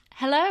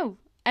Hello,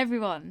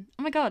 everyone.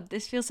 Oh my god,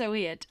 this feels so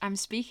weird. I'm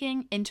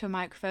speaking into a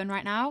microphone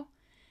right now,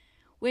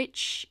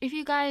 which, if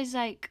you guys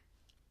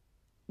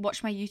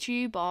watch my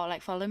YouTube or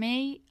follow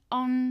me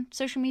on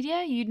social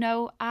media, you'd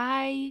know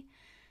I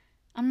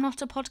am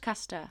not a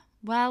podcaster.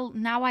 Well,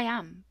 now I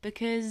am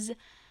because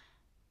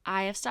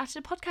I have started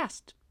a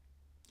podcast.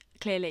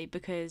 Clearly,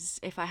 because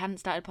if I hadn't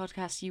started a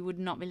podcast, you would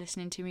not be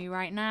listening to me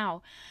right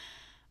now.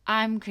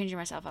 I'm cringing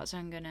myself out, so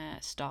I'm gonna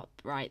stop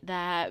right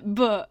there.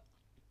 But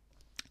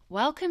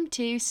welcome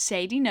to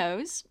Sadie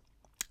Knows.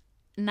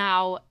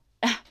 Now,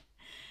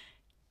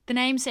 the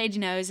name Sadie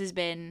Knows has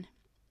been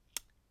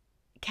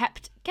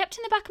kept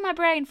in the back of my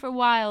brain for a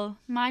while.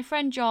 My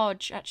friend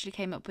George actually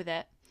came up with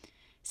it.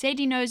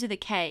 Sadie Knows with a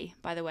K,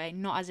 by the way,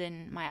 not as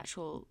in my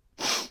actual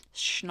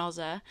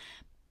schnozzer.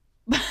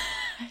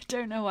 I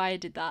don't know why I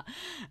did that.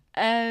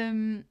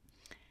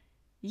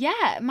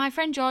 Yeah, my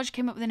friend George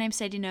came up with the name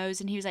Sadie Knows,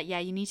 and he was like, yeah,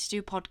 you need to do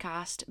a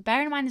podcast.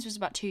 Bearing in mind this was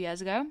about 2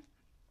 years ago.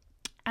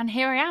 And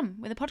here I am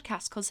with a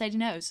podcast called Sadie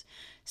Knows.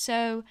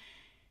 So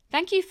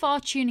thank you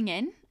for tuning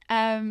in.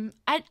 I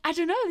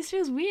don't know, this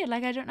feels weird.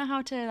 I don't know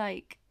how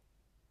to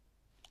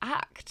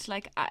act.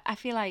 I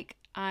feel like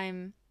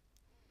I'm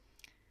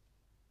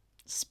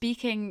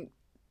speaking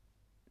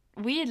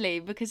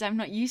weirdly because I'm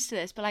not used to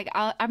this, but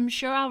I'm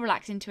sure I'll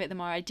relax into it the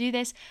more I do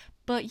this.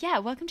 But yeah,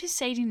 welcome to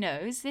Sadie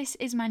Knows. This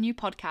is my new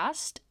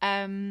podcast.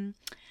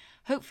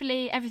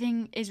 Hopefully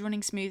everything is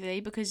running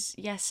smoothly because,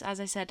 yes, as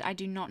I said, I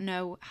do not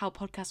know how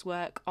podcasts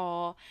work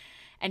or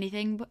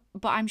anything,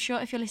 but I'm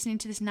sure if you're listening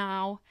to this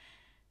now,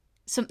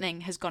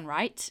 something has gone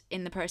right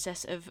in the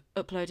process of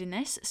uploading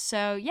this.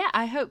 So yeah,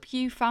 I hope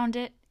you found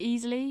it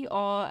easily,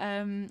 or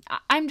I'm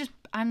just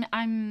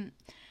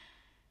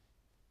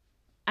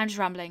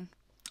rambling.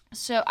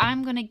 So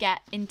I'm gonna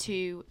get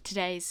into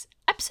today's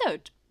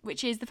episode,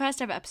 which is the first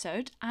ever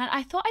episode, and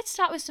I thought I'd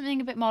start with something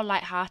a bit more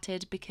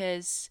lighthearted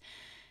because,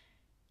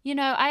 you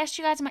know, I asked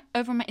you guys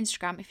over on my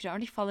Instagram, if you don't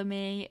already follow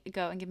me,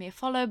 go and give me a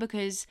follow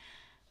because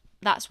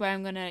that's where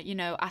I'm going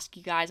to, ask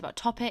you guys about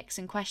topics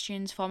and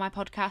questions for my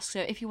podcast. So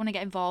if you want to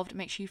get involved,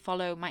 make sure you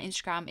follow my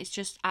Instagram. It's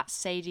just at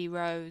Sadie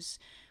Rose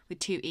with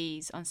 2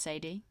 E's on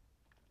Sadie.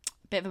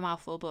 Bit of a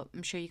mouthful, but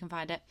I'm sure you can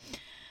find it.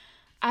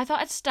 I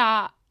thought I'd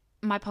start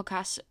my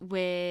podcast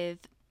with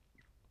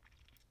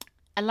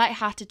a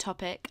light-hearted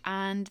topic,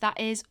 and that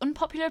is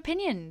unpopular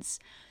opinions.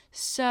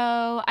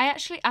 So I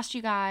actually asked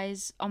you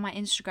guys on my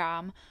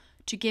Instagram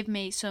to give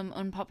me some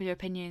unpopular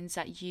opinions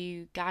that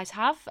you guys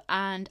have,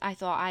 and I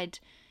thought I'd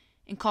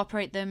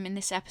incorporate them in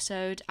this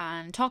episode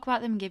and talk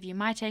about them and give you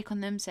my take on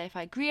them, say if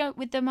I agree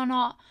with them or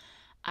not.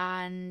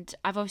 And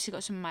I've obviously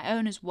got some of my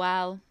own as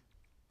well.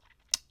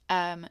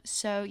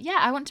 So yeah,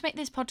 I want to make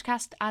this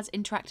podcast as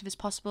interactive as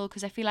possible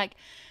because I feel like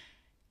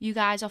you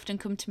guys often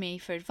come to me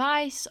for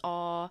advice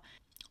or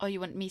you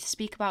want me to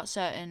speak about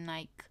certain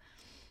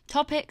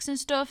topics and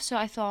stuff. So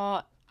I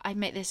thought I'd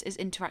make this as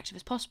interactive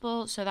as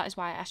possible. So that is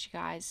why I asked you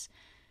guys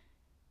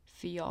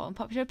for your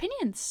unpopular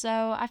opinions.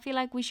 So I feel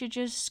like we should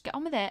just get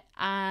on with it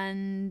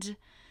and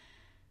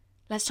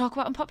let's talk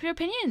about unpopular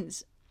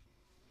opinions.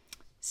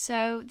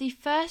 So the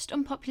first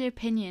unpopular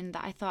opinion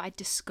that I thought I'd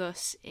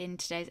discuss in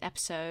today's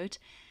episode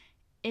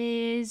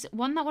is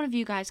one that one of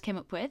you guys came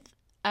up with,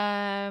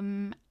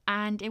 and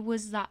it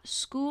was that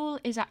school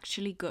is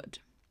actually good.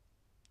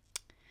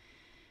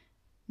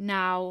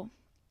 Now,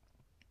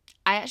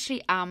 I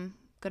actually am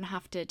going to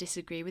have to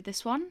disagree with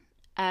this one,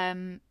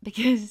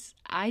 because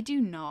I do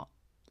not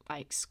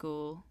like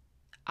school.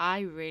 I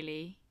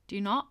really do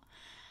not.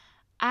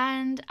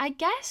 And I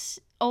guess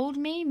old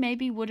me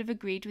maybe would have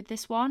agreed with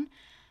this one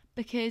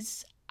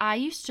because I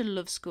used to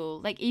love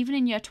school. Even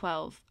in year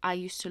 12, I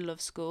used to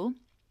love school.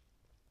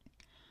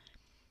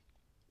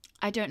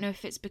 I don't know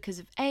if it's because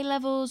of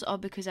A-levels or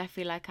because I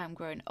feel like I'm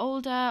growing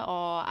older,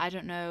 or I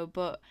don't know,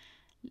 but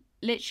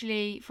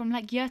literally from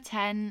year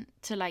 10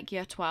 to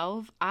year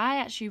 12, I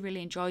actually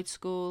really enjoyed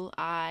school.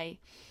 I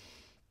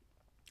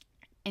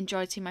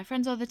enjoyed seeing my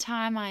friends all the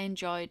time. I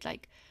enjoyed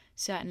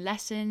certain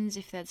lessons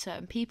if there's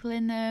certain people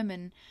in them,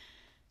 and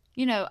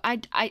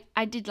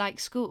I did like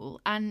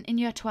school. And in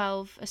year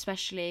 12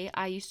 especially,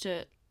 I used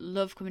to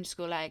love coming to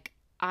school.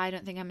 I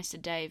don't think I missed a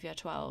day of year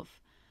 12.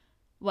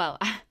 Well,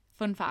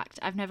 fun fact,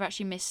 I've never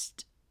actually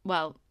missed,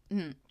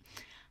 I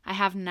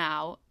have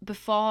now.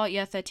 Before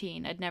year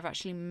 13, I'd never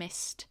actually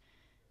missed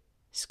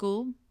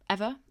school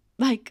ever.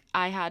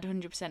 I had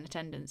 100%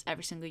 attendance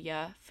every single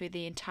year for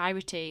the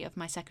entirety of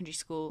my secondary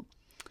school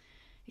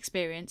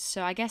experience.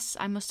 So I guess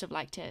I must have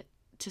liked it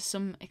to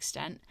some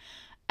extent.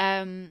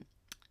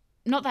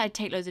 Not that I'd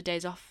take loads of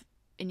days off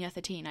in year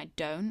 13. I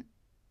don't.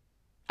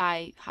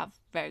 I have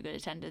very good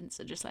attendance,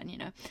 so just letting you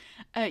know.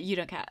 You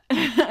don't care.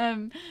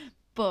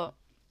 But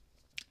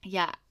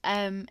yeah,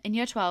 in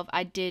year 12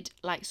 I did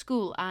like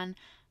school, and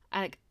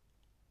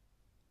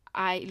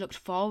I looked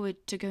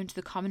forward to going to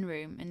the common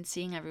room and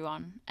seeing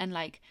everyone. And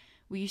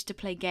we used to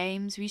play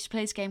games. We used to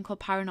play this game called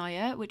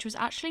Paranoia, which was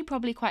actually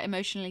probably quite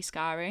emotionally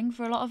scarring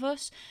for a lot of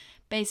us.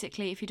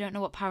 Basically, if you don't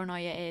know what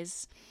paranoia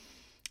is,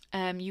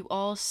 you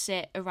all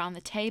sit around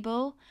the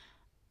table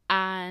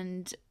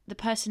and the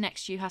person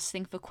next to you has to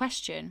think of a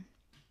question,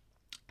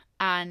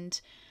 and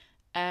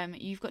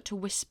you've got to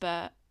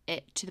whisper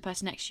it to the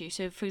person next to you.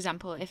 So, for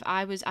example, if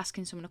I was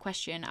asking someone a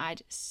question,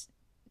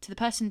 to the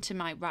person to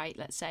my right,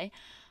 let's say,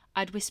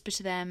 I'd whisper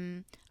to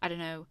them, I don't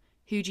know,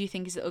 who do you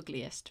think is the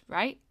ugliest,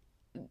 right?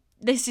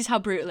 This is how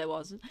brutal it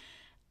was.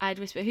 I'd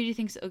whisper, who do you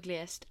think is the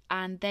ugliest?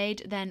 And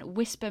they'd then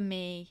whisper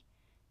me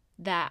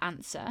their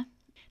answer.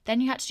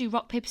 Then you had to do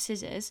rock, paper,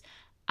 scissors.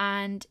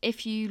 And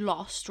if you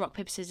lost rock,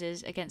 paper,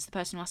 scissors against the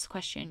person who asked the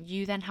question,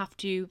 you then have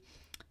to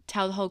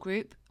tell the whole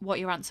group what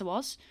your answer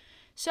was.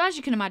 So as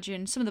you can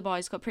imagine, some of the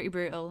boys got pretty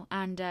brutal,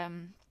 and,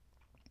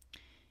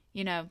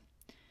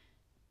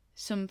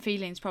 some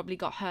feelings probably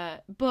got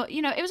hurt. But,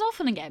 it was all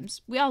fun and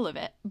games. We all love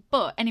it.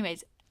 But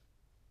anyways,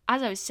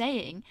 as I was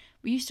saying,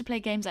 we used to play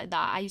games like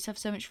that. I used to have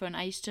so much fun.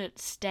 I used to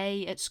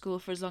stay at school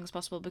for as long as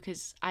possible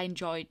because I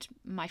enjoyed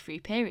my free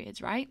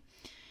periods, right?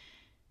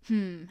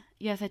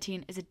 Year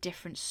 13 is a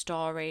different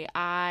story.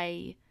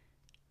 I'm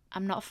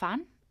not a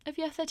fan of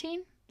Year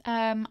 13.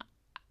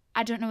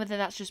 I don't know whether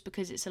that's just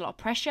because it's a lot of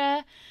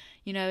pressure.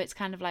 It's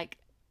kind of like,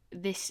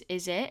 this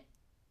is it.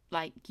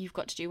 Like, you've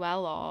got to do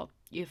well or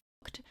you're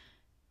fucked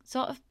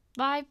sort of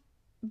vibe.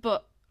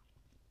 But,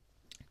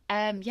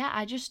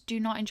 I just do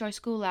not enjoy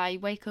school. I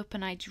wake up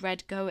and I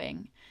dread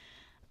going.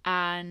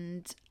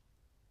 And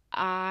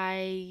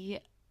I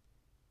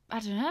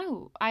don't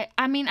know.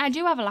 I mean, I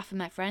do have a laugh with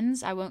my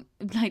friends. I won't,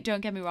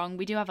 don't get me wrong.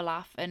 We do have a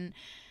laugh, and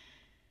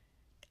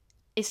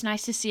it's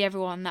nice to see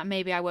everyone that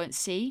maybe I won't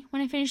see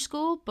when I finish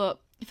school. But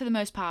for the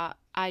most part,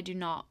 I do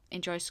not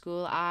enjoy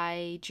school.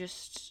 I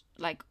just,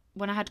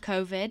 when I had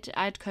COVID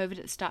at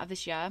the start of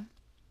this year.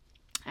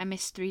 I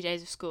missed 3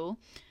 days of school.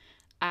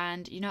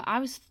 And, I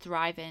was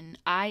thriving.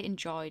 I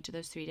enjoyed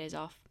those 3 days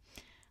off.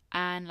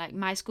 And,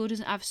 my school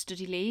doesn't have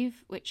study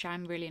leave, which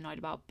I'm really annoyed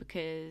about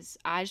because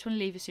I just want to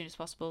leave as soon as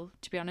possible,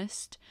 to be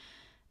honest.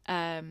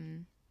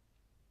 Everyone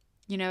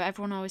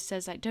always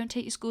says, don't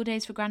take your school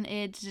days for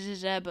granted,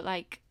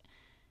 but,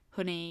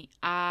 honey,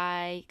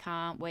 I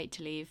can't wait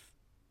to leave.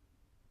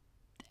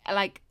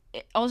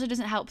 It also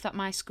doesn't help that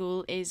my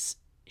school is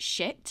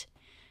shit.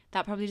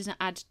 That probably doesn't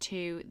add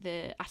to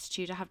the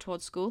attitude I have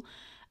towards school.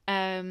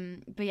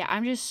 But yeah,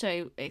 I'm just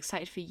so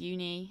excited for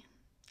uni.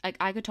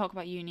 I could talk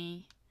about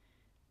uni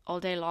all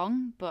day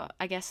long, but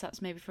I guess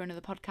that's maybe for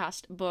another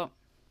podcast. But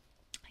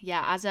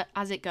yeah,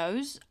 as it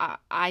goes,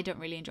 I don't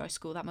really enjoy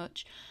school that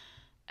much.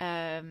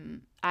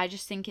 I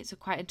just think it's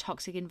quite a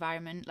toxic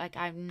environment.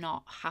 I'm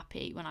not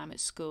happy when I'm at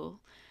school.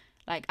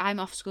 I'm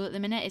off school at the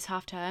minute, it's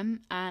half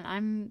term, and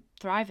I'm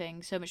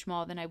thriving so much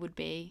more than I would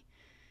be.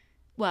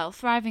 Well,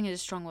 thriving is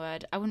a strong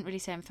word. I wouldn't really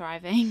say I'm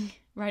thriving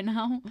right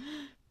now,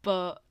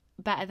 but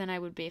better than I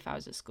would be if I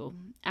was at school.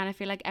 And I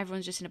feel like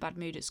everyone's just in a bad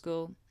mood at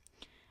school.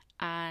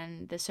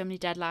 And there's so many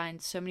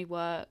deadlines, so many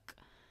work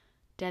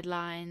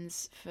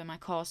deadlines for my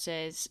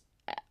courses.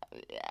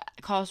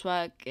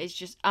 Coursework is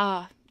just,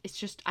 I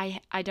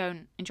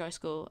don't enjoy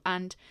school.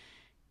 And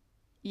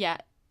yeah,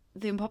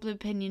 the unpopular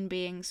opinion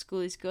being school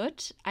is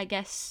good. I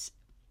guess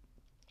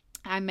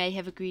I may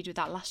have agreed with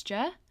that last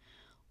year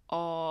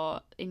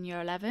or in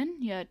year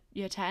 11, year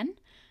 10.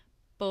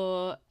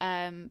 But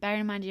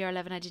bearing in mind year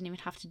 11, I didn't even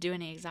have to do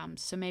any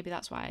exams. So maybe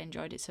that's why I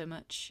enjoyed it so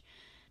much.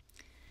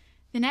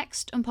 The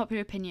next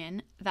unpopular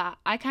opinion that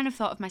I kind of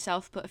thought of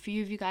myself, but a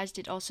few of you guys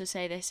did also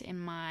say this in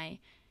my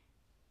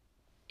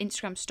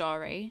Instagram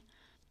story,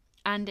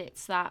 and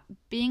it's that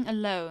being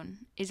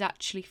alone is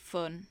actually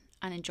fun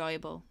and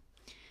enjoyable.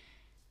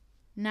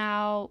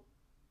 Now,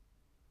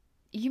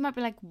 you might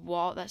be like,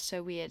 what? That's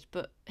so weird,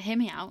 but hear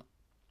me out.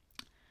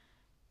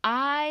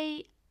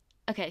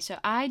 So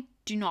I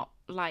do not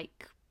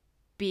like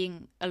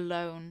being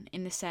alone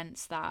in the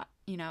sense that,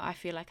 I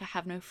feel like I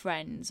have no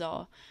friends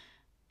or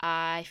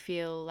I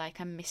feel like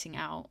I'm missing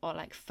out or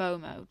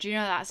FOMO. Do you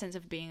know that sense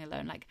of being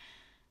alone?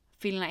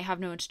 Feeling like you have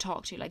no one to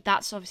talk to.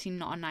 That's obviously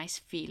not a nice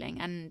feeling.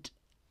 And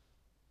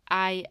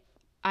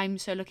I'm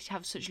so lucky to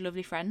have such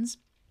lovely friends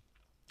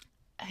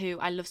who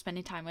I love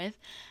spending time with.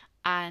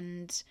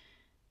 And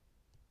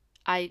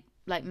I,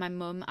 my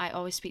mum, I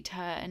always speak to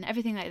her and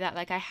everything like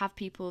that. I have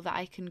people that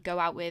I can go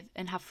out with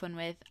and have fun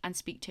with and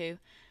speak to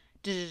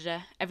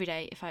every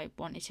day if I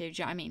wanted to. Do you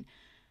know what I mean?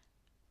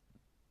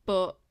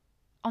 But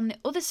on the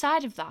other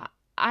side of that,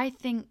 I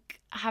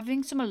think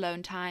having some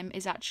alone time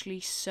is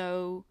actually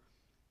so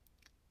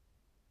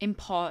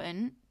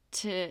important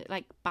to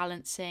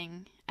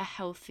balancing a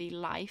healthy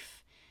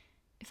life,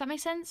 if that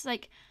makes sense.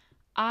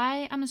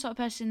 I'm the sort of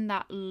person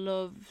that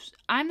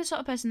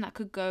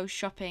could go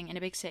shopping in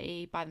a big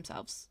city by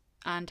themselves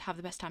and have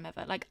the best time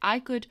ever. I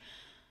could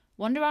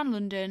wander around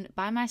London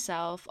by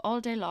myself all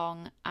day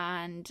long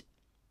and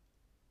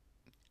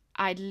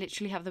I'd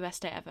literally have the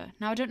best day ever.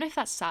 Now, I don't know if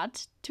that's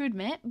sad to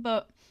admit,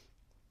 but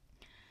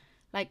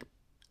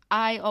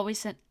I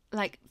always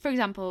for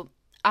example,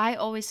 I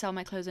always sell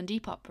my clothes on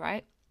Depop,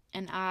 right?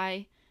 And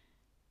I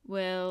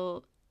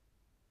will,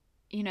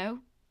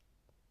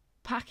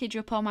 package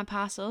up all my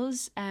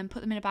parcels and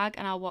put them in a bag,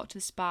 and I'll walk to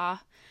the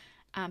spa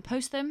and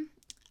post them.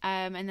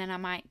 and then I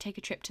might take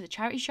a trip to the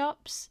charity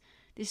shops.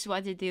 This is what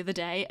I did the other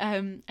day.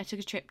 I took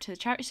a trip to the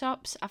charity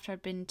shops after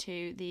I'd been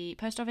to the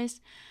post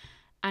office,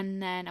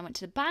 and then I went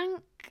to the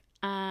bank,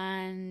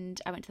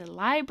 and I went to the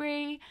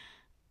library,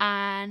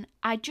 and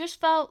I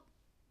just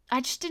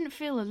didn't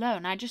feel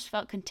alone. I just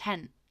felt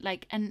content.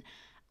 And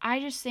I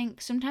just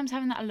think sometimes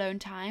having that alone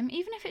time,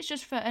 even if it's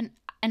just for an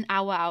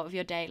hour out of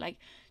your day,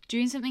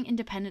 doing something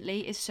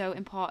independently is so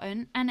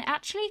important, and it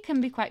actually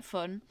can be quite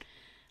fun.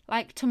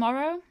 Like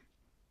tomorrow,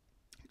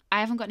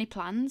 I haven't got any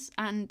plans,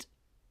 and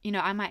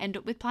I might end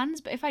up with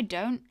plans, but if I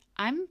don't,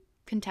 I'm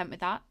content with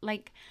that.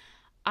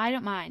 I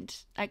don't mind.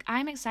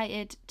 I'm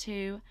excited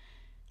to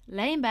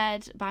lay in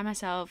bed by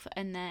myself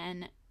and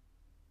then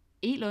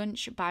eat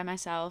lunch by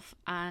myself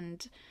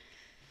and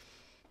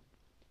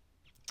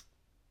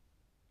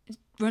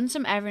run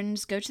some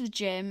errands, go to the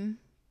gym,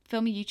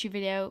 film a YouTube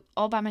video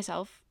all by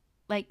myself.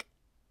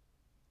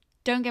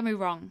 Don't get me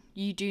wrong,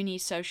 you do need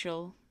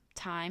social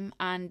time,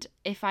 and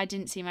if I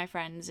didn't see my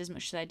friends as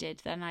much as I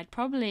did, then I'd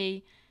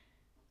probably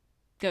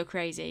go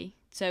crazy.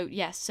 So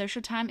yes,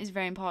 social time is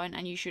very important,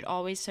 and you should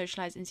always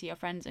socialize and see your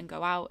friends and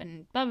go out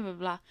and blah blah blah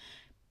blah.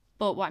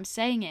 But what I'm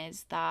saying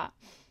is that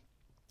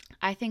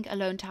I think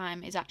alone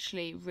time is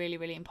actually really,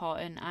 really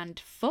important and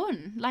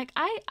fun.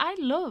 I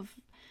love,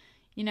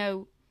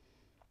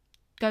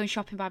 going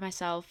shopping by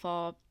myself,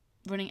 or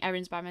running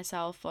errands by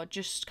myself, or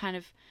just kind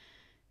of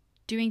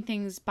doing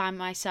things by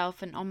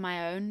myself and on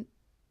my own,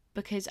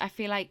 because I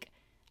feel like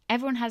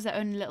everyone has their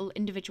own little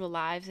individual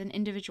lives and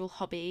individual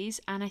hobbies,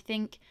 and I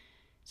think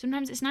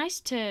sometimes it's nice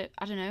to,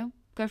 I don't know,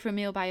 go for a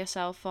meal by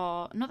yourself,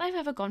 or not that I've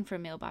ever gone for a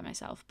meal by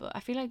myself, but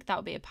I feel like that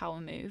would be a power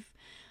move,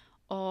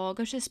 or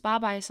go to the spa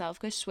by yourself,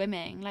 go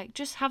swimming,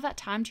 just have that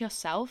time to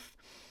yourself,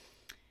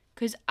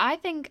 because I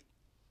think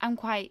I'm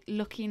quite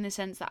lucky in the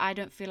sense that I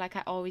don't feel like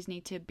I always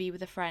need to be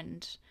with a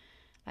friend.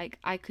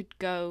 I could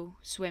go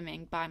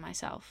swimming by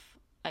myself,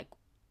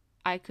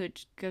 I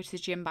could go to the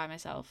gym by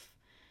myself.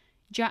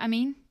 Do you know what I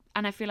mean?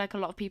 And I feel like a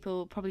lot of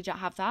people probably don't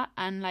have that,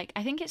 and I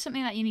think it's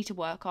something that you need to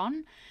work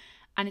on,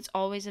 and it's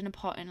always an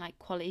important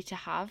quality to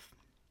have.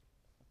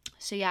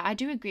 So yeah, I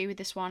do agree with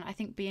this one. I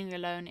think being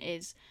alone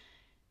is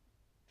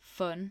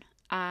fun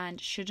and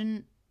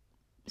shouldn't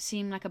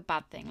seem like a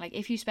bad thing.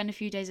 If you spend a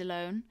few days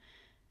alone,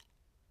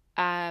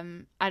 I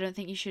don't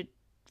think you should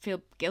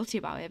feel guilty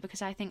about it,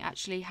 because I think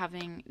actually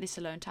having this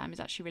alone time is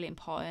actually really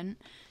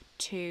important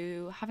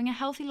to having a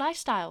healthy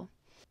lifestyle.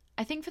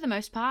 I think for the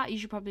most part, you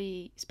should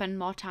probably spend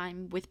more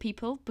time with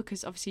people,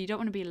 because obviously you don't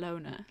want to be a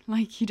loner.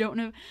 You don't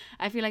know.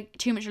 I feel like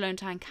too much alone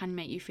time can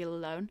make you feel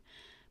alone.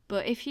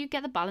 But if you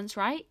get the balance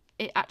right,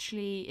 it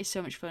actually is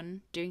so much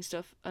fun doing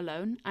stuff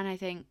alone. And I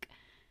think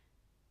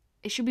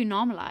it should be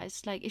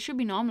normalized. It should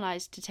be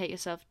normalized to take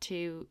yourself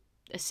to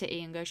a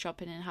city and go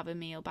shopping and have a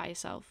meal by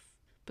yourself,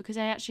 because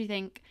I actually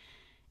think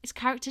it's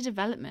character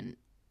development,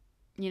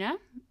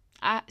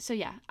 So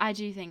yeah, I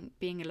do think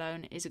being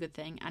alone is a good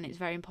thing, and it's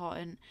very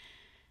important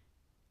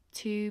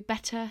to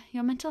better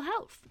your mental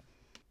health.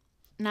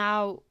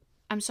 Now,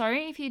 I'm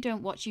sorry if you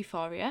don't watch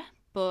Euphoria,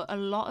 but a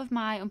lot of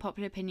my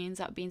unpopular opinions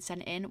that have been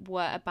sent in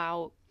were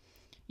about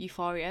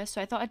Euphoria,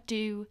 so I thought I'd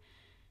do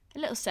a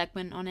little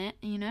segment on it,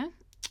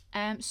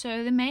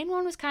 So the main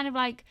one was kind of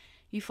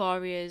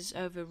Euphoria's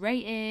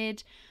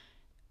overrated,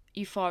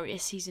 Euphoria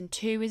season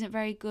 2 isn't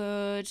very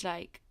good,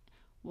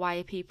 why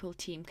are people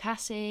team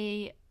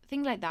Cassie,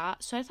 things like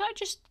that. So I thought I'd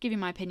just give you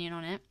my opinion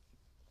on it.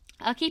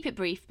 I'll keep it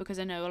brief because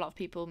I know a lot of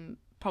people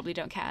probably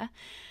don't care.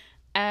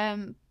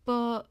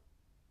 But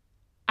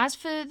as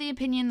for the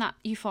opinion that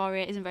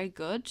Euphoria isn't very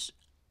good,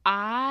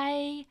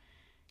 I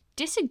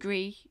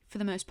disagree for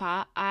the most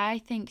part. I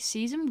think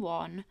season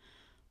 1,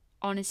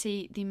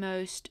 honestly, the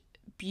most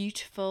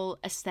beautiful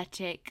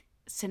aesthetic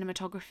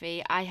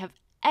cinematography I have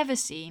ever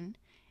seen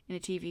in a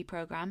TV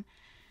program.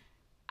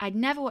 I'd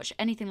never watched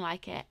anything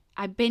like it.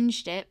 I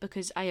binged it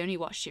because I only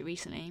watched it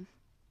recently,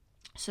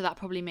 so that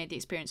probably made the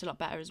experience a lot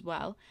better as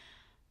well.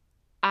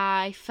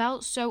 I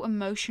felt so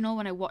emotional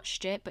when I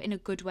watched it, but in a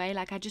good way.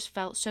 I just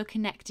felt so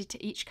connected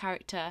to each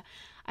character.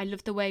 I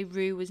loved the way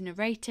Rue was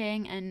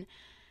narrating, and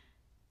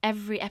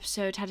every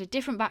episode had a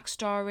different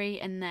backstory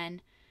and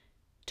then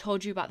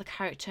told you about the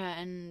character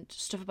and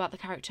stuff about the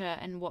character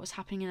and what was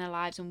happening in their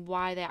lives and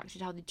why they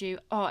acted how they do.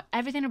 Oh,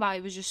 everything about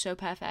it was just so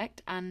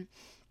perfect, and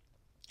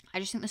I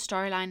just think the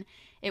storyline,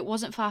 it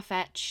wasn't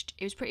far-fetched.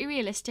 It was pretty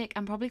realistic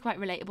and probably quite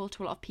relatable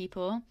to a lot of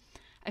people.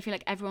 I feel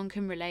like everyone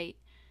can relate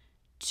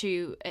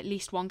to at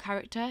least one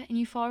character in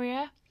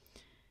Euphoria.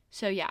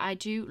 So yeah, I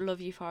do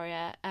love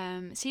Euphoria.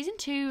 Season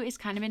 2 is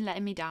kind of been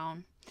letting me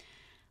down.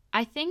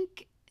 I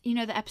think,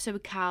 the episode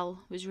with Cal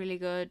was really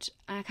good.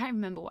 And I can't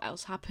remember what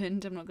else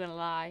happened, I'm not going to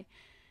lie.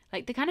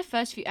 The kind of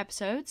first few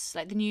episodes,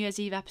 the New Year's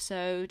Eve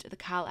episode, the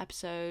Cal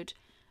episode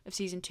of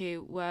season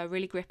 2 were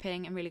really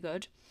gripping and really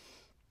good.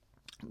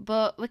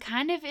 But we're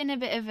kind of in a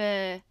bit of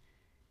a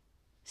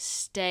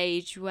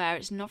stage where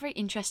it's not very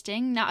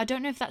interesting. Now, I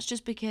don't know if that's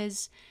just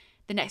because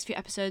the next few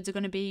episodes are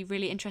going to be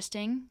really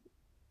interesting,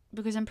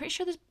 because I'm pretty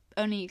sure there's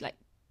only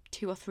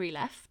 2 or 3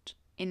 left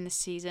in this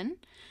season.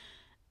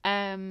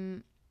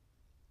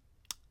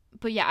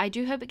 But yeah, I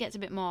do hope it gets a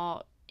bit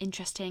more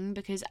interesting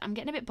because I'm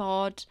getting a bit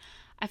bored.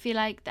 I feel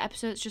like the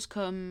episode that's just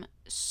come,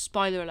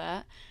 spoiler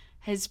alert,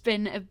 has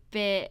been a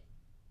bit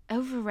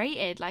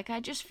overrated. Like, I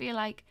just feel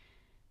like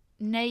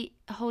Nate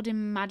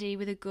holding Maddie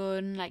with a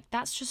gun, like,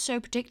 that's just so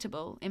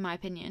predictable, in my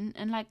opinion.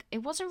 And, like, it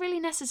wasn't really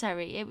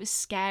necessary. It was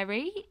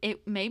scary.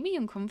 It made me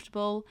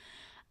uncomfortable.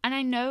 And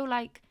I know,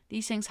 like,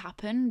 these things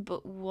happen,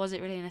 but was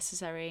it really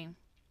necessary?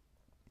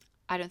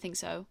 I don't think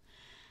so.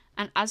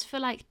 And as for,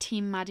 like,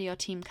 Team Maddie or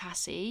Team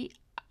Cassie,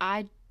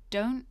 I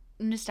don't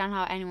understand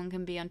how anyone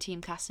can be on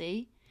Team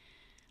Cassie.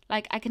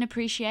 Like, I can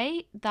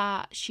appreciate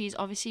that she's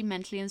obviously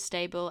mentally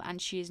unstable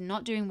and she's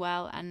not doing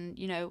well. And,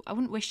 you know, I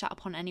wouldn't wish that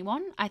upon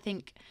anyone. I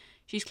think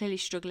she's clearly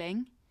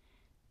struggling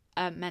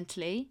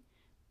mentally.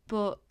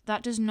 But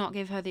that does not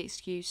give her the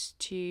excuse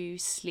to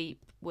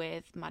sleep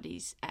with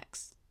Maddie's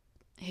ex,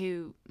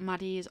 who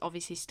Maddie is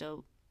obviously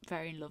still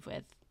very in love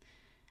with.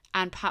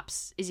 And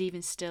perhaps is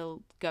even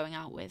still going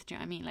out with. Do you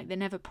know what I mean? Like, they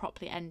never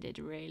properly ended,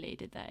 really,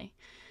 did they?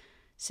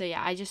 So,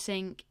 yeah, I just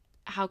think,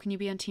 how can you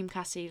be on Team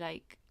Cassie?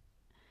 Like,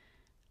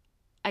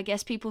 I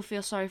guess people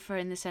feel sorry for her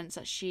in the sense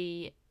that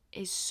she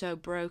is so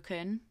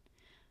broken.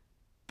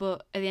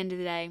 But at the end of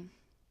the day,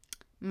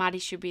 Maddie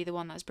should be the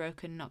one that's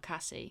broken, not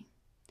Cassie.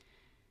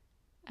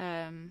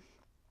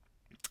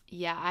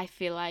 Yeah, I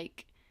feel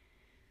like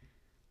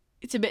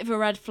it's a bit of a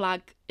red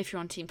flag if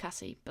you're on Team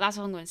Cassie. But that's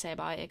all I'm going to say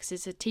about it, because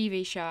it's a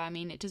TV show. I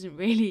mean,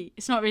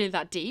 it's not really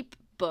that deep.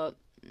 But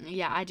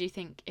yeah, I do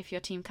think if you're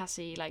Team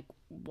Cassie, like,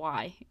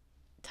 why?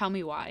 Tell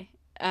me why.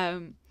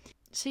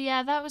 So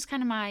yeah, that was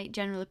kind of my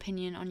general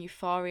opinion on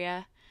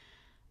Euphoria.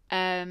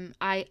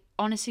 I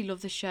honestly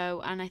love the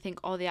show, and I think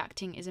all the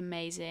acting is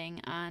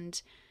amazing,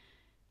 and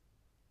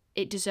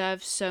it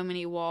deserves so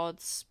many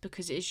awards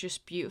because it is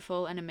just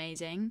beautiful and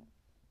amazing.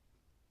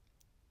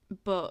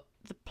 But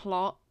the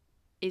plot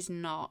is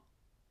not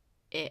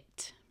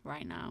it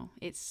right now.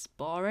 It's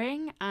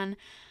boring, and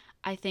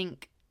I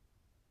think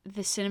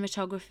the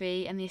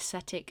cinematography and the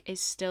aesthetic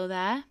is still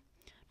there.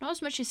 Not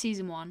as much as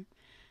season 1,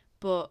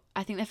 but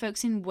I think they're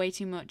focusing way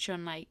too much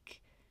on,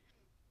 like,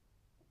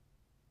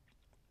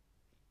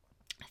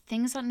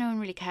 things that no one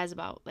really cares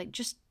about. Like,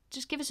 just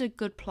give us a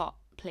good plot,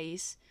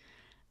 please.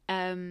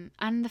 And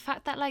the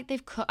fact that, like,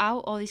 they've cut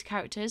out all these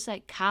characters,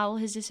 like, Cal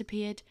has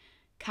disappeared,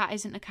 Kat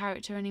isn't a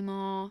character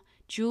anymore,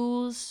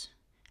 Jules,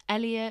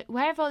 Elliot,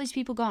 where have all these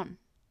people gone?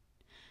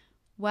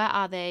 Where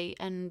are they,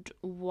 and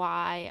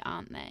why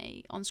aren't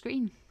they on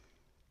screen?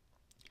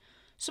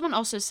 Someone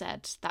also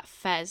said that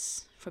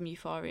Fez from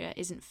Euphoria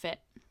isn't fit.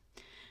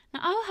 Now,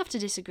 I'll have to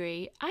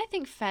disagree. I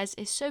think Fez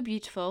is so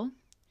beautiful.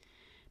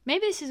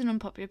 Maybe this is an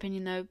unpopular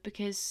opinion, though,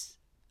 because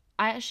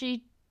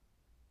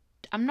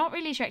I'm not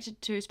really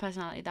attracted to his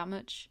personality that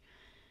much.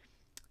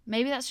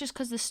 Maybe that's just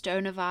because the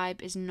stoner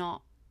vibe is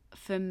not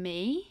for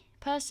me,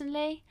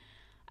 personally.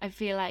 I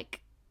feel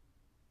like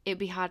it'd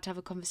be hard to have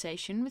a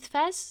conversation with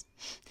Fez.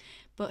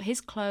 But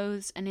his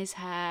clothes and his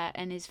hair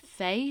and his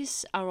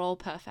face are all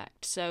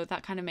perfect. So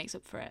that kind of makes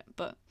up for it.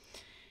 But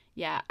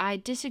yeah, I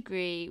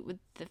disagree with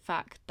the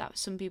fact that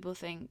some people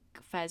think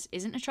Fez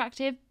isn't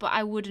attractive. But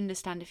I would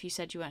understand if you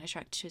said you weren't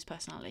attracted to his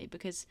personality,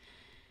 because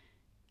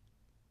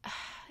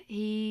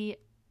he's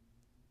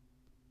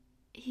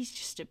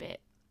just a bit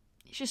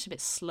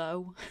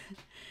slow.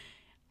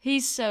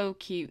 He's so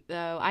cute,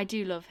 though. I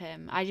do love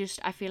him. I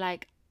feel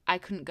like I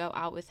couldn't go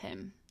out with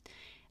him.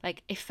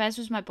 Like, if Fez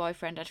was my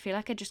boyfriend, I'd feel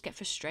like I'd just get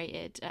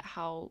frustrated at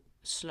how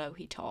slow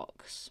he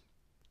talks.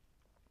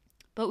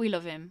 But we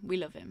love him. We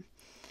love him.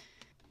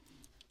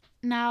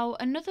 Now,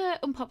 another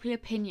unpopular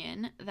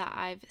opinion that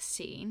I've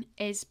seen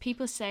is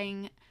people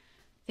saying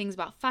things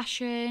about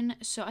fashion.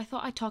 So I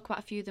thought I'd talk about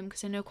a few of them,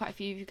 because I know quite a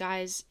few of you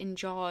guys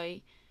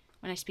enjoy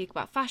when I speak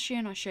about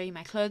fashion or show you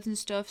my clothes and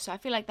stuff. So I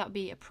feel like that'd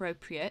be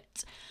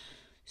appropriate.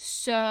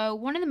 So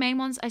one of the main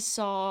ones I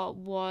saw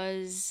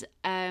was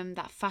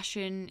that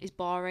fashion is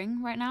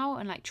boring right now,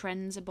 and, like,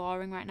 trends are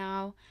boring right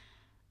now.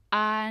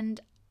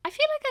 And I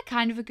feel like I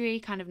kind of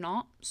agree, kind of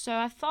not. So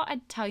I thought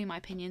I'd tell you my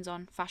opinions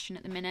on fashion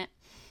at the minute.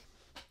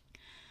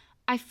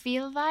 I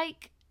feel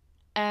like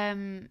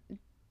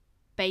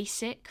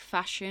basic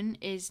fashion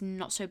is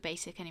not so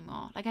basic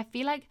anymore. Like, I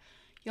feel like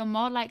you're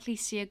more likely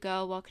to see a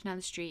girl walking down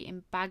the street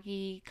in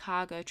baggy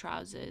cargo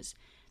trousers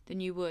than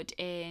you would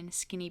in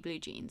skinny blue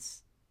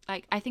jeans.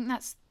 Like, I think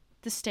that's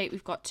the state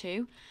we've got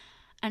to.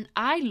 And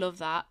I love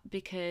that,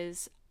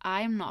 because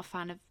I am not a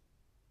fan of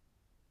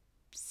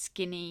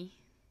skinny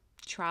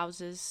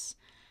trousers.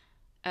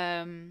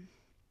 You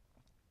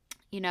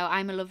know,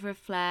 I'm a lover of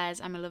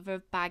flares. I'm a lover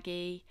of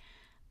baggy.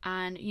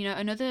 And, you know,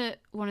 another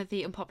one of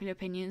the unpopular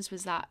opinions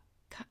was that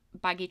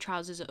baggy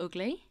trousers are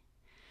ugly.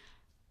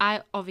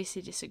 I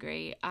obviously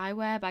disagree. I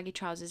wear baggy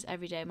trousers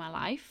every day of my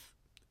life.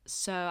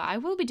 So I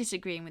will be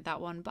disagreeing with that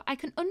one, but I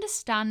can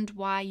understand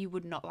why you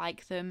would not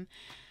like them.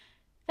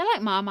 They're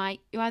like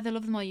Marmite. You either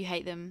love them or you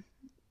hate them.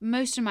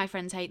 Most of my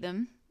friends hate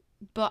them,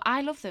 but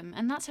I love them,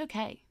 and that's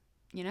okay.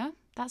 You know?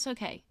 That's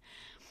okay.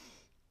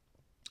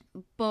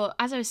 But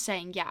as I was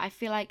saying, yeah, I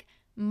feel like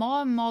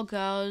more and more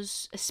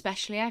girls,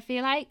 especially, I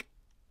feel like,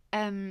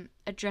 are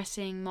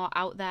dressing more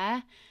out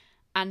there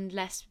and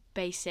less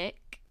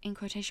basic, in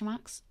quotation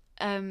marks.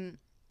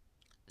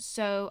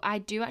 So I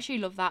do actually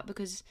love that,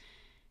 because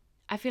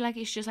I feel like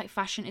it's just like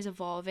fashion is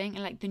evolving,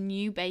 and like the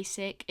new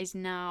basic is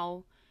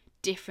now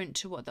different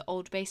to what the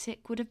old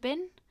basic would have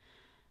been.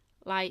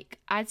 Like,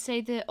 I'd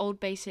say the old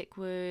basic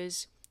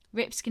was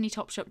ripped skinny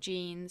Topshop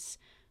jeans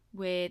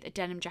with a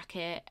denim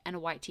jacket and a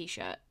white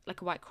t-shirt,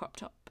 like a white crop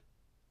top,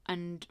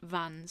 and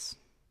Vans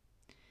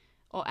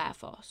or Air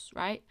Force,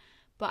 right?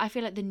 But I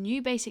feel like the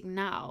new basic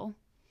now,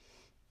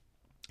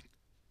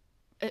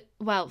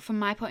 well, from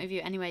my point of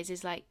view anyways,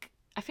 is like,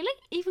 I feel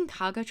like even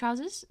cargo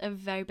trousers are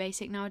very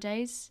basic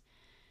nowadays.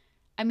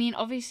 I mean,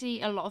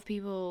 obviously a lot of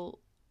people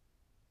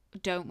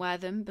don't wear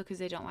them because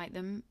they don't like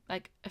them.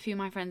 Like, a few of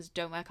my friends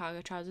don't wear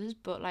cargo trousers,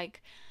 but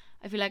like,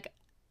 I feel like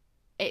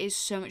it is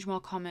so much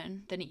more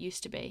common than it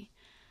used to be.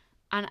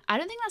 And I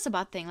don't think that's a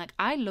bad thing. Like,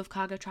 I love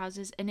cargo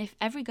trousers, and if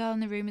every girl in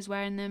the room is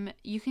wearing them,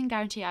 you can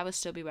guarantee I will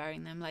still be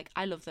wearing them. Like,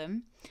 I love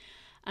them.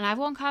 And I've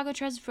worn cargo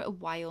trousers for a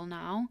while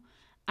now,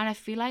 and I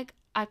feel like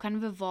I've kind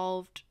of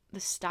evolved the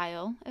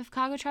style of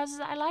cargo trousers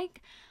that I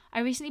like. I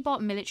recently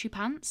bought military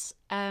pants,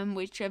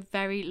 which are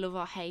very love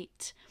or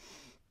hate.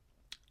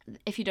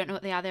 If you don't know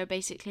what they are, they're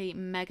basically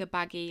mega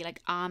baggy,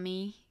 like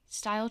army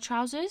style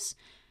trousers.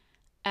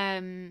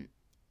 Bella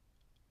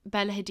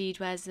Hadid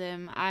wears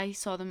them. I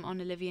saw them on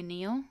Olivia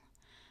Neal,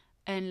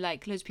 and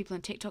like loads of people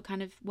on TikTok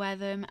kind of wear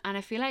them, and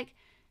I feel like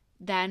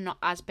they're not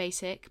as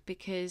basic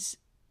because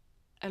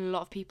a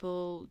lot of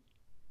people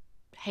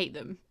hate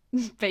them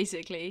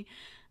basically.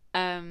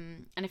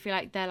 And I feel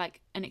like they're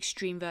like an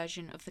extreme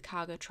version of the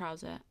cargo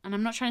trouser. And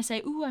I'm not trying to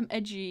say, ooh, I'm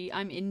edgy,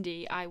 I'm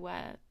indie, I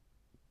wear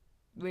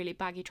really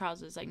baggy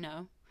trousers. Like,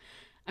 no.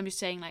 I'm just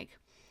saying, like,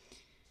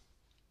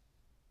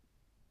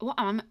 what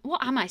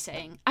am I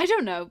saying? I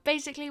don't know.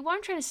 Basically, what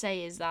I'm trying to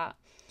say is that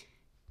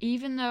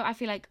even though I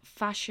feel like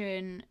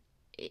fashion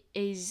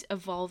is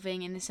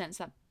evolving in the sense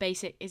that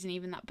basic isn't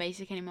even that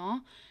basic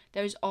anymore,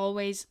 there is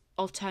always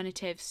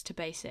alternatives to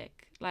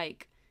basic.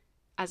 Like,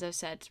 as I've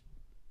said,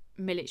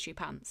 military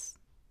pants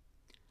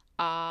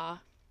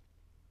are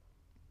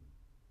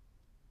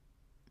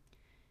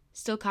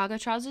still cargo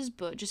trousers,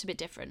 but just a bit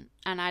different,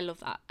 and I love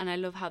that. And I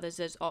love how there's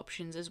those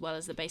options as well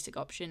as the basic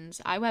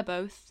options. I wear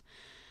both.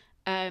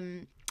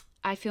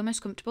 I feel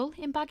most comfortable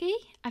in baggy.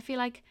 I feel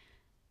like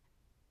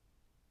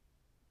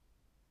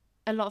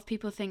a lot of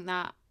people think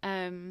that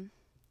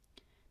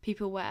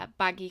people wear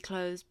baggy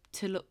clothes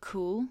to look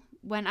cool,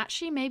 when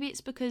actually maybe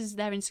it's because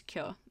they're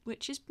insecure,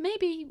 which is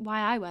maybe why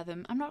I wear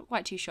them. I'm not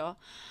quite too sure.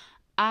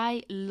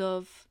 I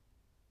love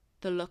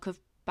the look of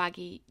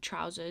baggy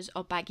trousers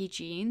or baggy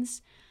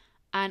jeans,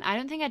 and I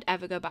don't think I'd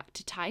ever go back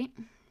to tight.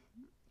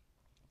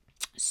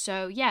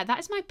 So yeah, that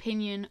is my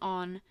opinion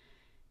on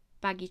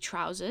baggy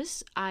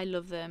trousers. I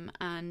love them,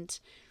 and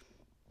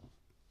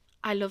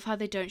I love how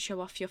they don't show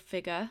off your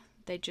figure.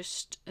 They're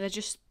just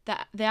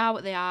that they are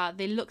what they are.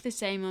 They look the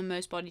same on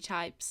most body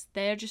types.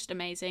 They're just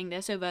amazing.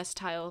 They're so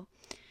versatile.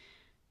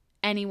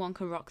 Anyone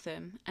can rock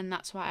them, and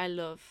that's why I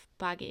love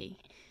baggy.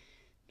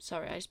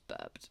 Sorry, I just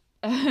burped.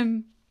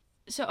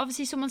 So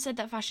obviously someone said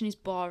that fashion is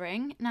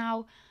boring.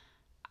 Now,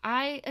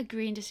 I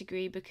agree and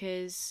disagree,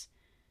 because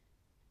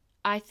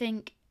I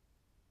think,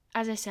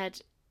 as I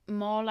said,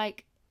 more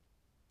like,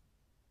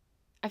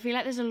 I feel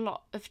like there's a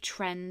lot of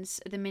trends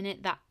at the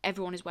minute that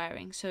everyone is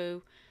wearing.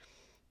 So,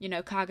 you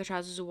know, cargo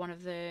trousers are one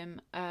of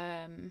them.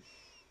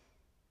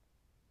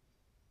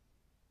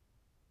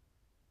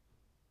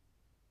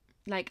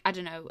 Like, I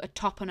don't know, a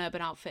top on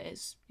Urban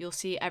Outfitters, you'll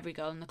see every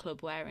girl in the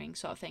club wearing,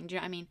 sort of thing. Do you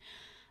know what I mean?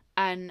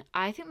 And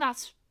I think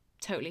that's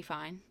totally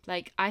fine.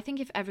 Like, I think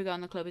if every girl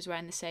in the club is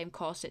wearing the same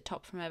corset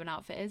top from Urban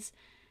Outfitters,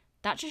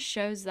 that just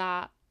shows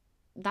that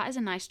that is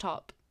a nice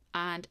top,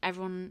 and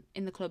everyone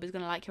in the club is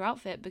going to like your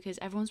outfit because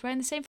everyone's wearing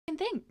the same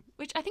thing,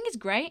 which I think is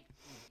great.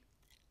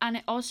 And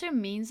it also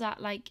means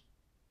that, like,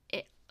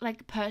 it,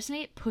 like,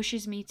 personally, it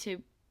pushes me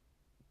to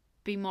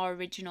be more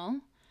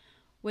original,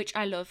 which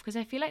I love, because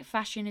I feel like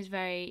fashion is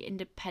very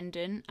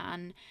independent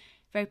and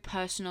very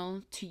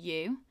personal to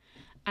you.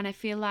 And I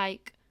feel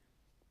like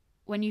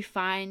when you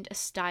find a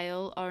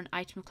style or an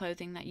item of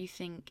clothing that you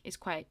think is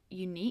quite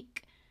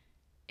unique,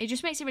 it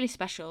just makes it really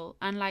special.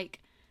 And like,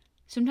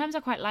 sometimes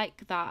I quite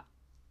like that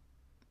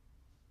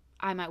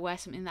I might wear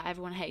something that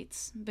everyone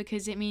hates,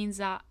 because it means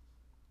that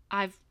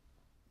I've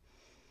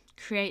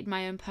created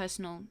my own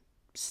personal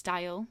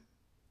style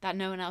that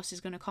no one else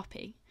is going to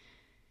copy.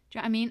 Do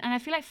you know what I mean? And I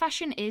feel like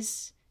fashion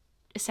is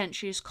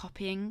essentially just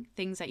copying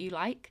things that you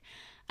like.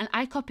 And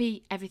I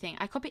copy everything.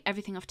 I copy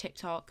everything off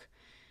TikTok.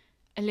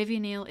 Olivia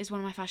Neal is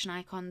one of my fashion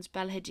icons.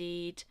 Bella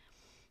Hadid,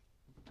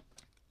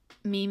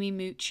 Mimi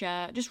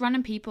Mucha, just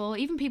random people.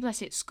 Even people I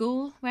see at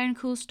school wearing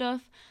cool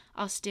stuff,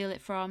 I'll steal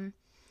it from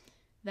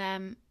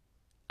them.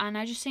 And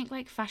I just think,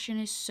 like, fashion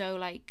is so,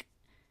 like,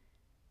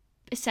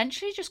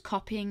 essentially just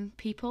copying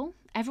people.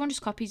 Everyone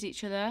just copies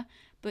each other,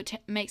 but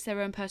makes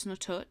their own personal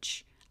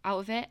touch out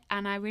of it,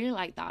 and I really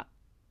like that.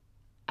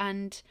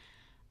 And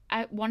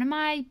one of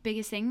my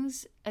biggest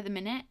things at the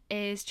minute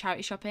is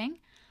charity shopping.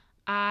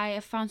 I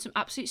have found some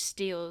absolute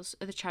steals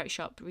at the charity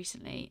shop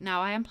recently.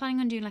 Now, I am planning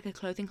on doing like a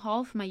clothing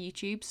haul for my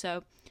YouTube,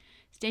 so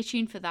stay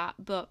tuned for that.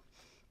 But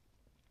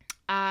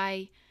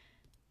I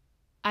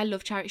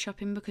love charity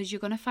shopping because you're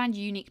going to find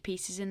unique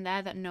pieces in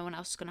there that no one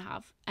else is going to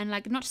have. And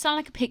like, not to sound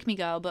like a pick-me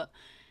girl, but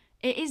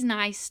it is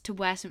nice to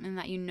wear something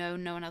that you know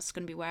no one else is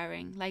going to be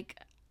wearing. Like,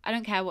 I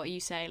don't care what you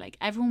say. Like,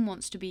 everyone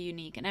wants to be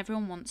unique and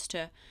everyone wants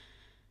to,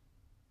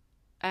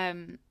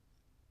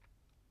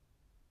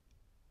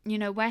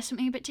 wear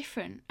something a bit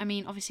different. I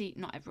mean, obviously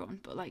not everyone,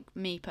 but like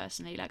me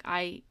personally, like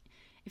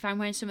if I'm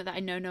wearing something that I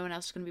know no one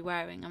else is going to be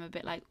wearing, I'm a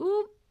bit like,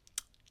 ooh,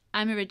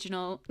 I'm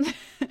original.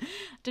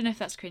 Don't know if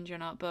that's cringe or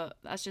not, but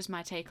that's just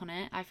my take on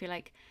it. I feel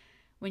like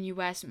when you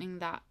wear something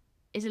that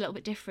is a little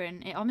bit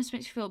different, it almost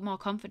makes me feel more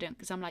confident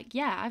because I'm like,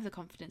 yeah, I have the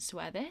confidence to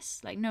wear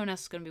this. Like, no one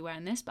else is going to be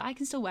wearing this, but I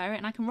can still wear it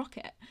and I can rock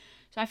it.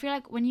 So I feel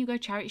like when you go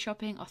charity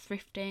shopping or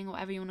thrifting or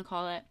whatever you want to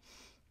call it,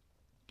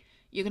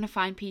 you're going to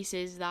find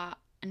pieces that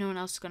no one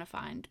else is going to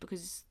find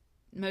because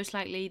most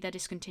likely they're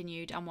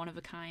discontinued and one of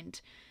a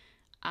kind.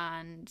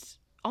 And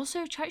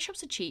also, charity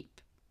shops are cheap,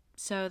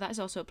 so that is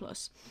also a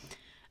plus.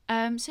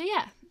 So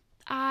yeah,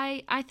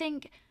 I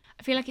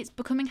feel like it's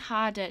becoming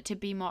harder to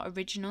be more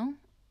original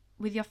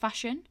with your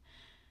fashion,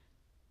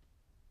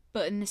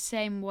 but in the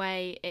same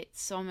way,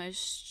 it's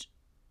almost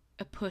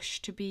a push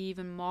to be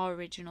even more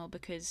original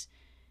because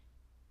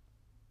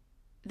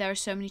there are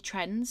so many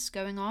trends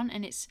going on,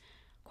 and it's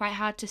quite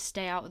hard to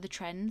stay out of the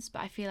trends.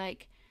 But I feel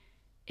like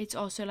it's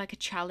also like a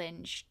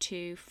challenge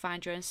to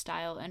find your own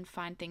style and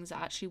find things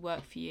that actually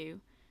work for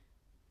you,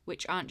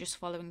 which aren't just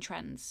following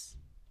trends.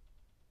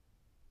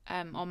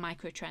 Or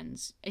micro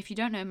trends. If you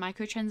don't know,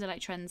 micro trends are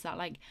like trends that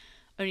like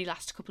only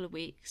last a couple of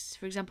weeks.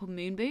 For example,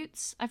 moon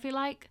boots. I feel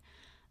like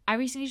I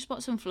recently just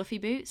bought some fluffy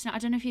boots. Now I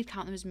don't know if you'd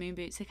count them as moon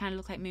boots. They kind of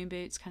look like moon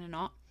boots, kind of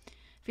not. I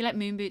feel like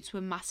moon boots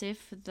were massive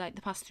for like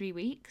the past 3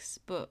 weeks,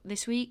 but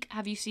this week,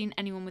 have you seen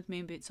anyone with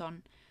moon boots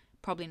on?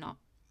 Probably not.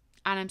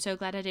 And I'm so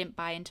glad I didn't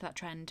buy into that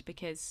trend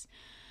because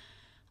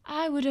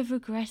I would have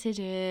regretted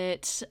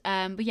it.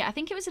 But yeah, I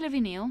think it was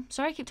Olivia Neal.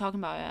 Sorry I keep talking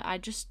about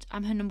it.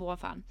 I'm her number one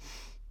fan.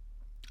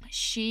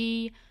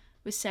 She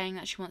was saying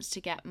that she wants to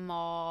get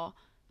more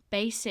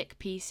basic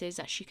pieces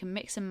that she can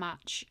mix and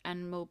match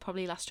and will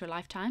probably last her a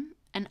lifetime.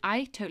 And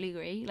I totally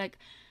agree. Like,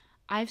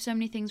 I have so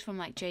many things from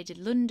like Jaded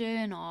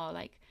London or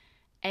like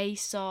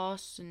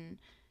ASOS and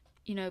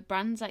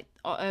brands like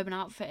or Urban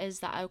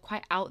Outfitters that are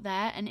quite out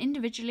there and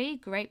individually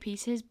great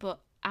pieces, but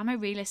am I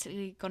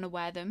realistically gonna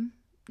wear them?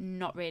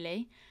 Not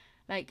really.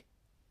 Like,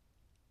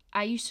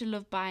 I used to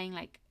love buying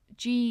like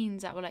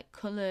jeans that were like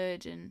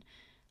coloured and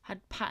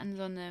had patterns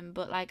on them,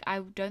 but like I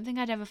don't think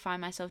I'd ever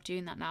find myself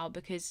doing that now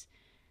because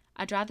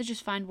I'd rather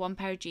just find one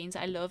pair of jeans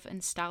that I love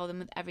and style them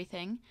with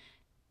everything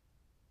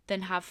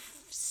than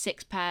have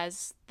 6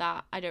 pairs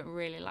that I don't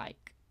really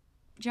like.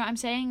 Do you know what I'm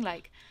saying?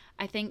 Like,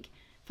 I think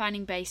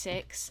finding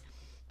basics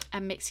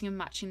and mixing and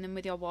matching them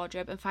with your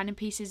wardrobe and finding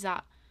pieces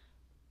that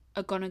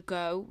are gonna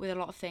go with a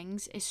lot of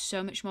things is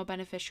so much more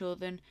beneficial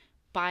than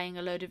buying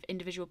a load of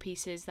individual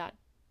pieces that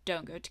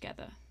don't go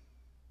together.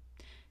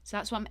 So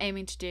that's what I'm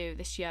aiming to do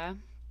this year.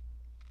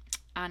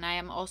 And I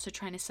am also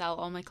trying to sell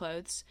all my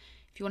clothes.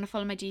 If you want to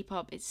follow my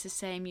Depop, it's the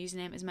same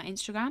username as my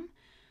Instagram.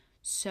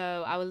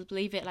 So I will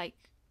leave it like,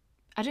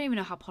 I don't even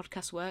know how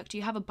podcasts work. Do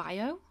you have a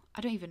bio?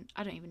 I don't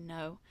even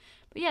know.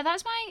 But yeah,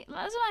 that's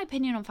my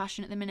opinion on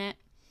fashion at the minute.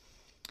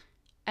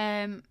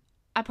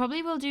 I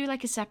probably will do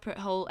like a separate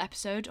whole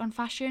episode on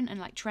fashion and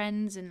like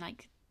trends and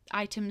like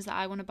items that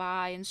I want to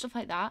buy and stuff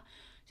like that.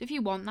 So if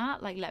you want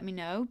that, like, let me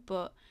know.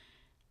 But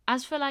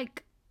as for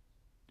like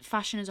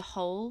fashion as a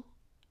whole,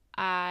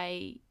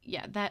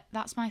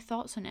 that's my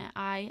thoughts on it.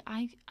 I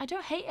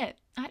don't hate it.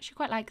 I actually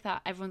quite like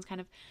that everyone's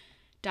kind of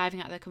diving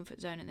out of their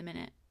comfort zone at the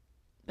minute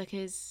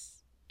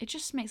because it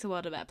just makes the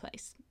world a better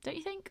place, don't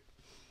you think?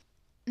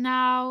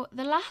 Now,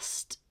 the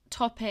last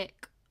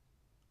topic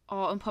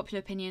or unpopular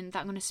opinion that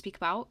I'm going to speak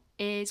about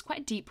is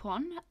quite a deep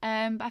one,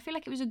 but I feel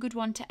like it was a good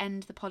one to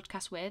end the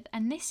podcast with,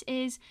 and this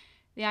is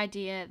the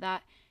idea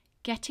that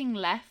getting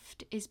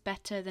left is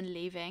better than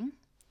leaving.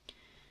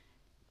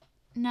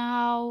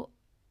 Now,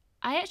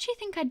 I actually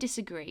think I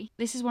disagree.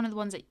 This is one of the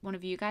ones that one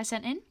of you guys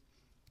sent in.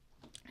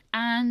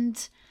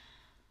 And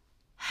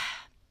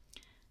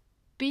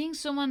being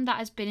someone that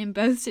has been in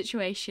both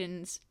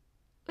situations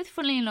with,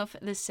 funnily enough,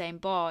 the same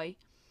boy,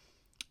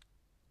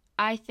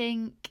 I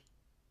think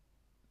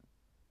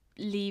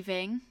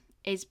leaving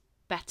is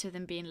better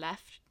than being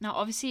left. Now,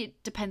 obviously,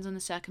 it depends on the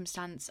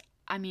circumstance.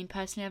 I mean,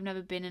 personally, I've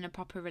never been in a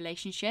proper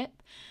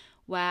relationship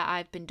where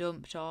I've been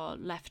dumped or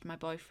left my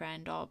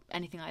boyfriend or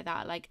anything like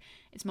that. Like,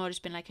 it's more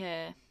just been like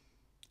I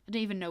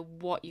don't even know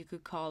what you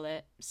could call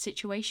it.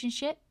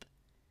 Situationship,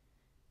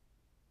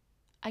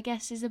 I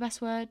guess, is the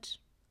best word.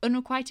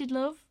 Unrequited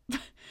love?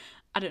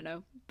 I don't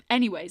know.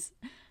 Anyways,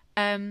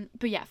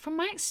 but yeah, from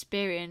my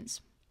experience,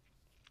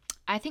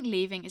 I think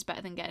leaving is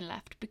better than getting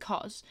left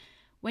because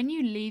when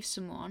you leave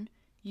someone,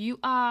 you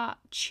are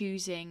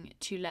choosing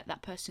to let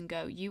that person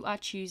go. You are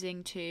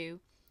choosing to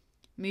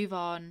move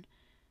on.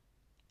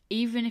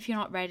 even if you're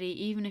not ready,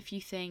 even if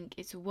you think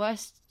it's the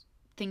worst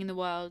thing in the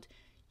world,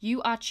 you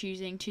are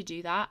choosing to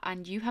do that,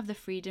 and you have the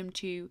freedom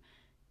to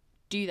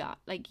do that.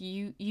 Like,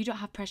 you don't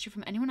have pressure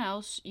from anyone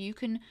else. You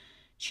can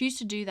choose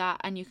to do that,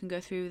 and you can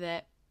go through with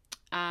it,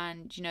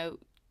 and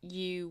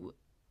you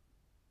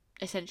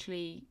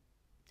essentially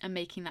are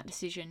making that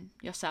decision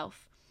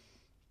yourself.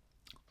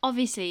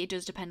 Obviously, it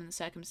does depend on the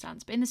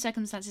circumstance, but in the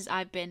circumstances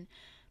I've been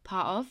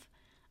part of,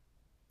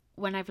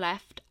 when I've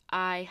left,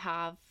 I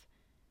have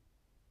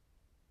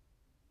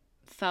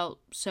felt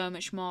so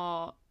much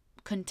more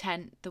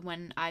content than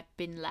when I've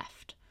been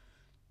left.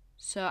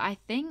 So I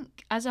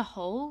think as a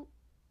whole,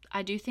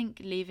 I do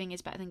think leaving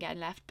is better than getting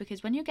left,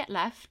 because when you get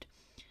left,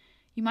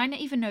 you might not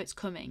even know it's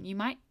coming. You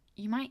might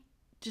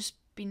just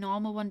be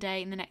normal one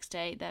day, and the next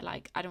day they're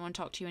like, I don't want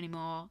to talk to you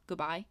anymore,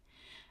 goodbye.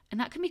 And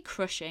that can be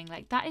crushing.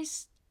 Like, that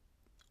is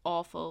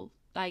awful.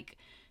 Like,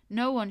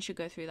 no one should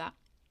go through that.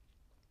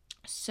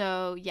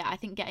 So yeah, I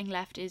think getting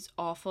left is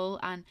awful,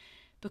 and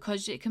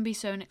because it can be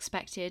so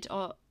unexpected,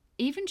 or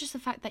even just the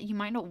fact that you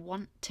might not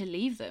want to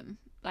leave them,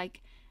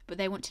 like, but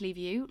they want to leave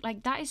you,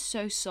 like, that is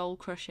so soul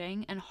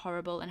crushing and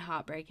horrible and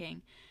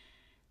heartbreaking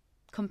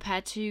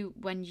compared to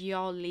when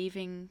you're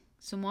leaving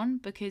someone.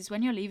 Because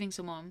when you're leaving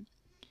someone,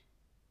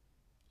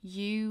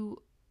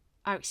 you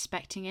are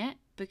expecting it,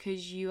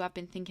 because you have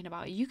been thinking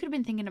about it. You could have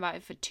been thinking about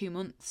it for 2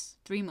 months,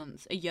 3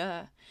 months, a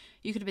year.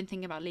 You could have been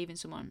thinking about leaving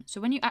someone.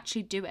 So when you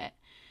actually do it,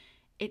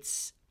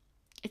 it's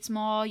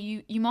more,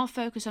 you more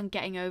focus on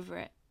getting over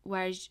it.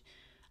 Whereas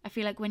I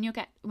feel like when you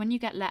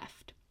get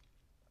left,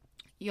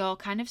 you're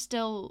kind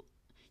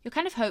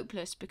of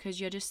hopeless,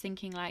 because you're just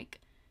thinking like,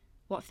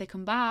 what if they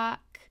come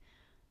back?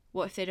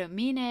 What if they don't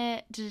mean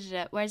it? Da, da,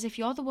 da. Whereas if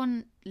you're the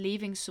one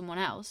leaving someone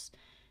else,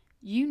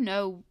 you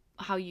know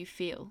how you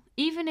feel.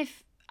 Even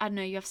if, I don't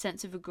know, you have a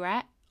sense of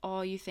regret,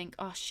 or you think,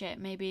 oh shit,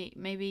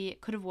 maybe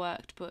it could have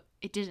worked, but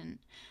it didn't.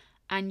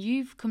 And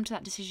you've come to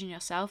that decision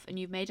yourself, and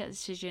you've made that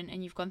decision,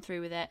 and you've gone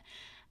through with it,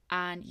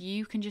 and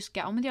you can just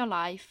get on with your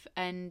life.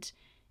 And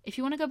if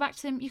you want to go back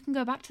to them, you can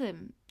go back to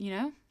them,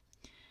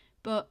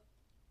 But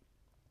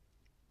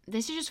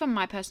this is just from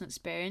my personal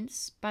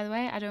experience, by the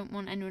way. I don't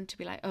want anyone to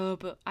be like, oh,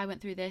 but I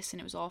went through this and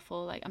it was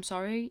awful. Like, I'm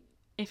sorry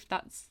if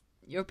that's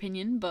your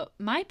opinion, but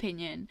my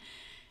opinion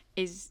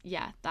is,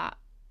 yeah, that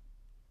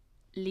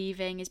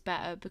leaving is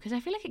better, because I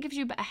feel like it gives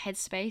you a better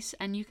headspace,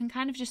 and you can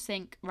kind of just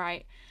think,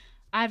 right,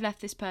 I've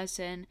left this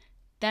person,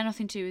 they're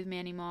nothing to do with me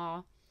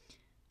anymore,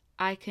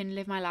 I can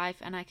live my life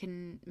and I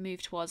can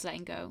move towards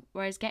letting go.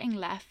 Whereas getting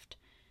left,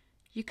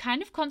 you're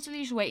kind of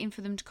constantly just waiting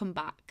for them to come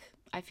back,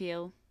 I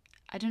feel.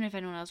 I don't know if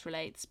anyone else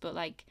relates, but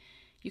like,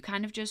 you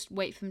kind of just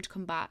wait for them to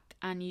come back,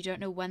 and you don't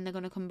know when they're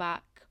going to come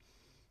back.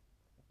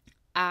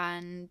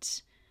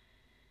 And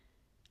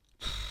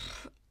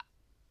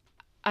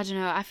I don't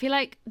know, I feel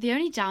like the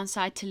only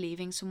downside to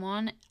leaving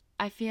someone,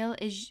 I feel,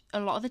 is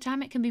a lot of the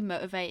time it can be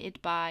motivated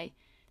by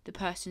the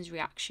person's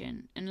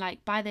reaction. And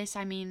like, by this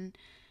I mean,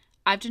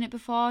 I've done it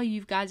before,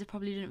 you guys have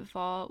probably done it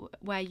before,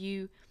 where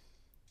you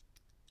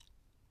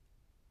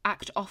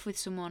act off with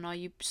someone, or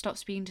you stop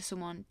speaking to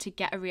someone to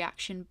get a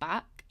reaction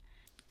back.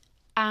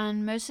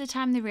 And most of the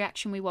time the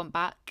reaction we want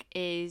back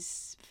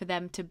is for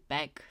them to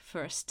beg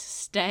for us to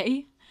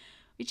stay,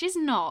 which is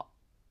not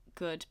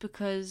good,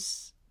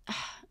 because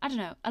I don't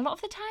know, a lot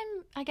of the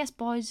time, I guess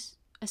boys,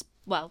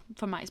 well,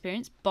 from my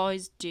experience,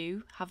 boys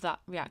do have that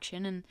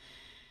reaction, and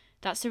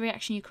that's the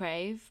reaction you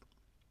crave.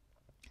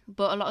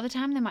 But a lot of the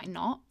time they might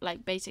not.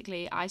 Like,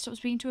 basically, I stopped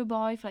speaking to a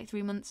boy for like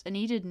 3 months, and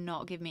he did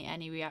not give me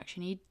any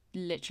reaction. He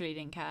literally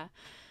didn't care.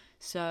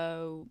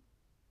 So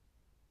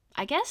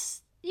I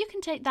guess you can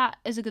take that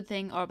as a good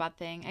thing or a bad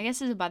thing. I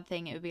guess as a bad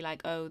thing, it would be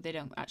like, oh, they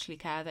don't actually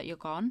care that you're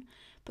gone.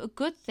 But a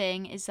good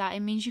thing is that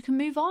it means you can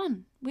move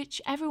on,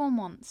 which everyone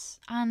wants.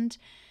 And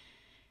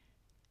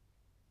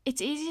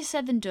it's easier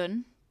said than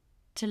done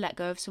to let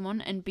go of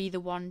someone and be the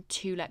one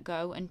to let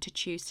go and to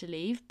choose to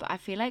leave. But I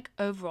feel like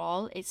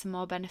overall, it's a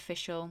more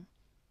beneficial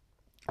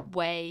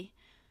way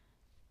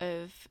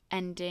of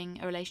ending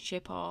a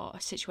relationship or a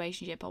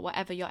situationship or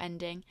whatever you're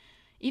ending.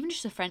 Even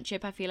just a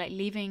friendship, I feel like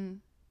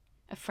leaving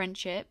a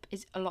friendship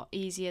is a lot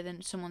easier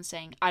than someone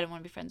saying, I don't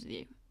want to be friends with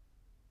you.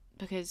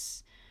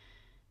 Because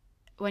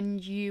when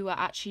you are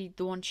actually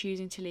the one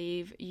choosing to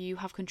leave, you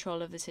have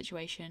control of the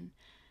situation.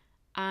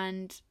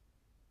 And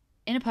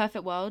in a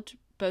perfect world,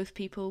 both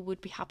people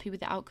would be happy with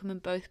the outcome,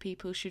 and both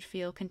people should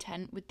feel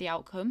content with the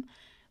outcome.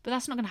 But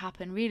that's not going to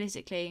happen.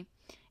 Realistically,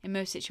 in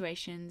most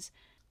situations,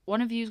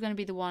 one of you is going to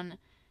be the one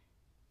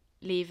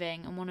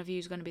leaving, and one of you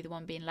is going to be the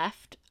one being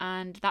left.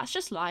 And that's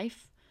just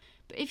life.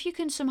 But if you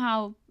can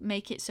somehow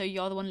make it so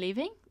you're the one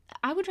leaving,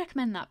 I would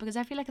recommend that, because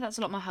I feel like that's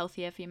a lot more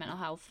healthier for your mental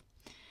health.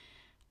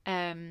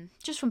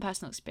 Just from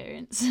personal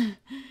experience.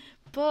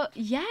 But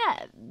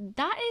yeah,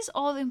 that is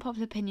all the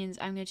unpopular opinions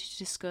I'm going to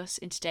discuss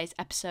in today's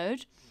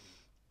episode.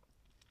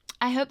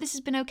 I hope this has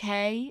been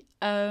okay.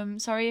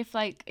 Sorry if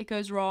like it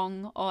goes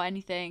wrong or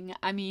anything.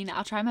 I mean,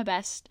 I'll try my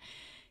best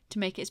to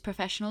make it as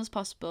professional as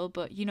possible,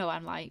 but you know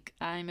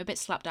I'm a bit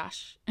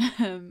slapdash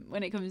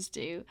when it comes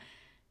to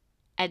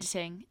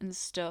editing and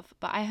stuff.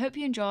 But I hope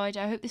you enjoyed.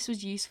 I hope this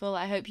was useful.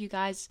 I hope you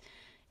guys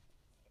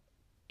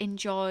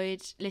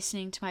enjoyed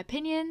listening to my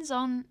opinions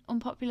on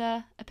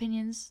Unpopular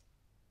Opinions.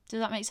 Does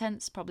that make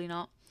sense? Probably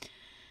not.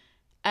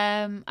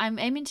 I'm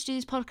aiming to do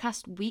this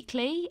podcast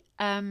weekly.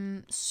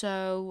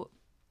 So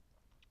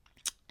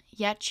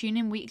yeah, tune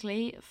in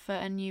weekly for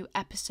a new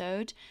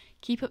episode.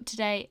 Keep up to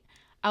date.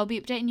 I'll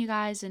be updating you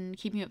guys and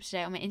keeping you up to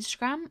date on my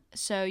Instagram.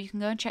 So you can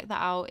go and check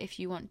that out if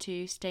you want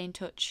to stay in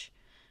touch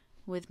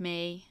with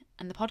me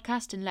and the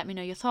podcast and let me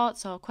know your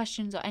thoughts or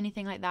questions or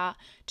anything like that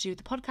to do with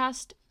the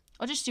podcast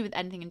or just to do with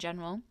anything in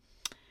general.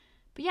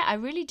 But yeah, I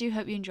really do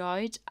hope you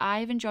enjoyed.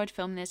 I've enjoyed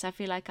filming this. I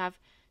feel like I've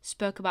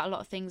spoke about a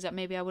lot of things that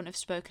maybe I wouldn't have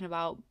spoken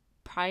about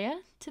prior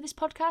to this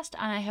podcast,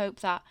 and I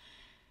hope that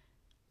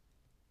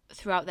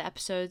throughout the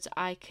episodes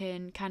I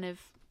can kind of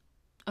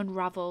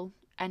unravel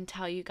and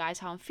tell you guys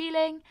how I'm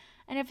feeling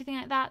and everything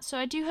like that. So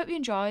I do hope you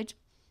enjoyed.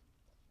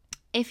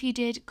 If you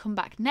did, come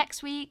back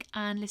next week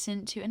and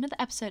listen to another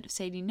episode of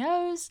Sadie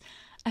Knows.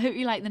 I hope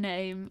you like the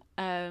name.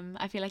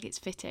 I feel like it's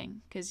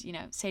fitting because, you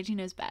know, Sadie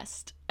knows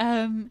best.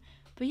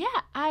 But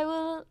yeah, I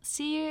will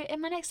see you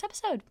in my next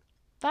episode.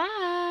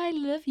 Bye.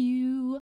 Love you.